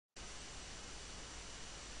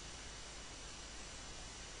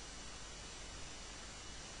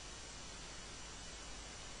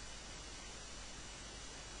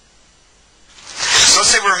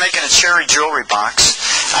were making a cherry jewelry box,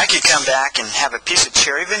 I could come back and have a piece of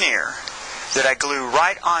cherry veneer that I glue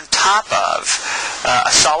right on top of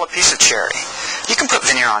a solid piece of cherry. You can put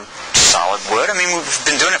veneer on solid wood. I mean, we've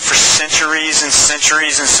been doing it for centuries and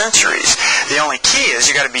centuries and centuries. The only key is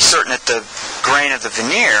you got to be certain that the grain of the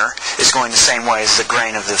veneer is going the same way as the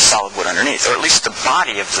grain of the solid wood underneath, or at least the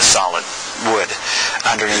body of the solid wood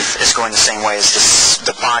underneath is going the same way as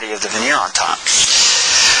the body of the veneer on top.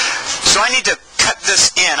 So I need to cut this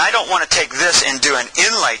in. I don't want to take this and do an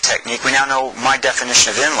inlay technique. We now know my definition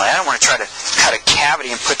of inlay. I don't want to try to cut a cavity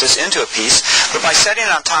and put this into a piece, but by setting it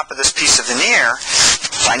on top of this piece of veneer,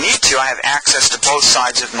 if I need to, I have access to both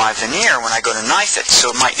sides of my veneer when I go to knife it,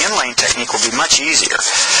 so my inlaying technique will be much easier.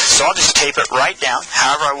 So I'll just tape it right down,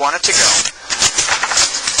 however I want it to go.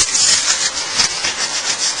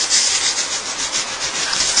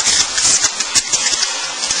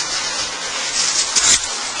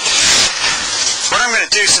 What I'm going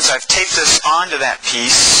to do, since I've taped this onto that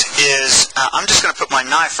piece, is I'm just going to put my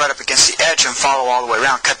knife right up against the edge and follow all the way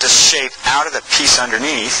around, cut this shape out of the piece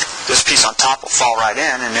underneath. This piece on top will fall right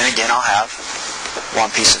in, and then again I'll have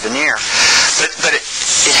one piece of veneer. But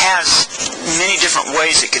it has many different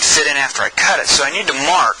ways it could fit in after I cut it, so I need to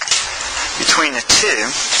mark between the two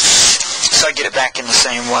so I get it back in the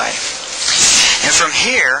same way. And from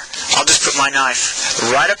here, I'll just put my knife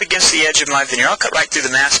right up against the edge of my veneer. I'll cut right through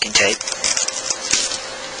the masking tape.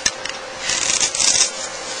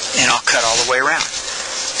 And I'll cut all the way around.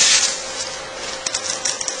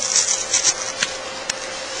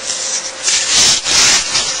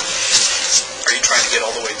 Are you trying to get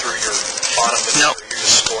all the way through your bottom? No. You're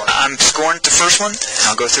just scoring? I'm scoring the first one, and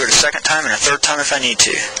I'll go through it a second time and a third time if I need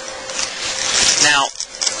to. Now,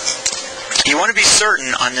 you want to be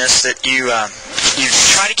certain on this that you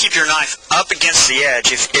try to keep your knife up against the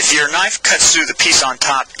edge. If your knife cuts through the piece on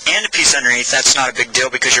top and the piece underneath, that's not a big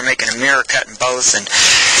deal because you're making a mirror cut in both, and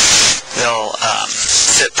they'll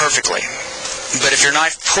fit perfectly. But if your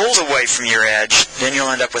knife pulls away from your edge, then you'll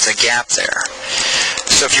end up with a gap there.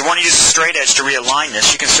 So if you want to use a straight edge to realign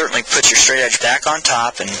this, you can certainly put your straight edge back on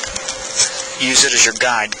top and use it as your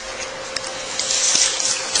guide.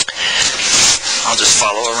 I'll just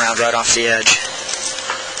follow around right off the edge.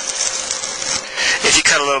 If you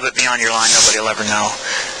cut a little bit beyond your line, nobody will ever know.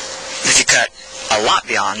 If you cut a lot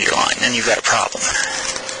beyond your line, then you've got a problem.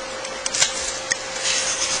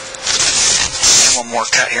 And one more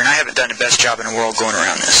cut here, and I haven't done the best job in the world going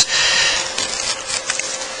around this.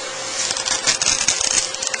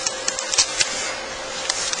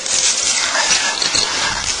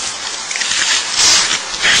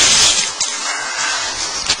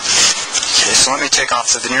 Okay, so let me take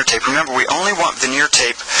off the veneer tape. Remember, we only want veneer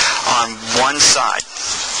tape on one side,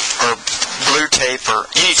 or blue tape, or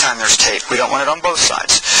anytime there's tape. We don't want it on both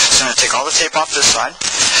sides. So I'm going to take all the tape off this side.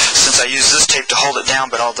 Since I use this tape to hold it down,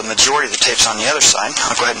 but all the majority of the tape's on the other side,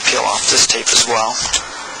 I'll go ahead and peel off this tape as well.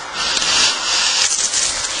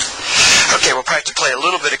 Okay, we'll probably have to play a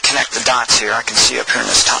little bit of connect the dots here. I can see up here in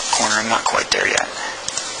this top corner. I'm not quite there yet.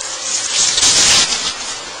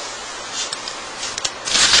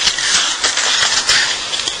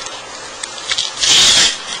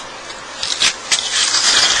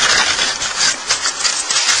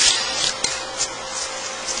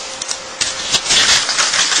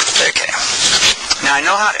 Now I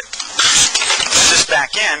know how to put this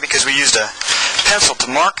back in because we used a pencil to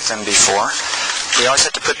mark them before. We always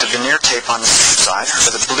have to put the veneer tape on the side,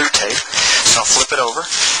 or the blue tape. So I'll flip it over.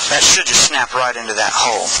 That should just snap right into that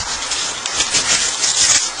hole.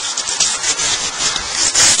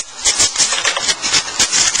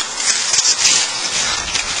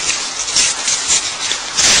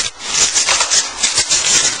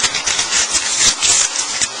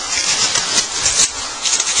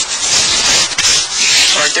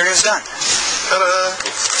 There it is done. Ta-da!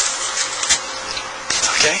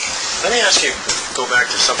 Okay. Let me ask you, go back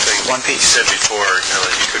to something one piece. You said before,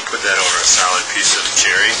 that you could put that over a solid piece of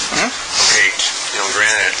cherry. Mm-hmm. Okay,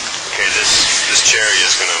 granted, this cherry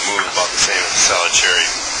is going to move about the same as the solid cherry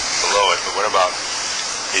below it, but what about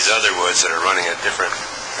these other woods that are running at different,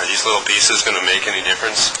 are these little pieces going to make any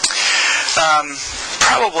difference?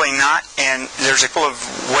 Probably not, and there's a couple of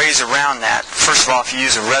ways around that. First of all, if you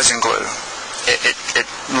use a resin glue, it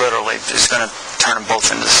literally is going to turn them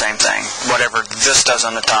both into the same thing. Whatever this does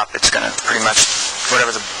on the top, it's going to pretty much,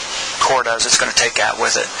 whatever the core does, it's going to take that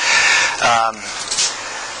with it.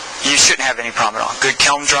 You shouldn't have any problem at all. Good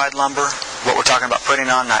kiln-dried lumber, what we're talking about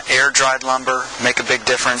putting on, not air-dried lumber, make a big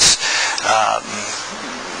difference.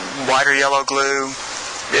 White or yellow glue,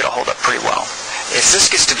 it'll hold up pretty well. If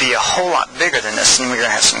this gets to be a whole lot bigger than this, then we're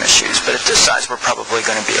going to have some issues. But at this size, we're probably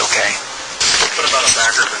going to be okay. What about a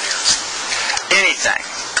backer veneer? Anything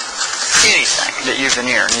that you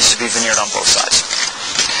veneer needs to be veneered on both sides.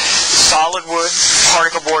 Solid wood,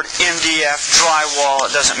 particle board, MDF, drywall,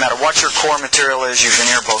 it doesn't matter what your core material is, you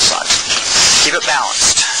veneer both sides. Keep it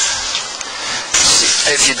balanced.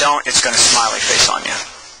 If you don't, it's going to smiley face on you.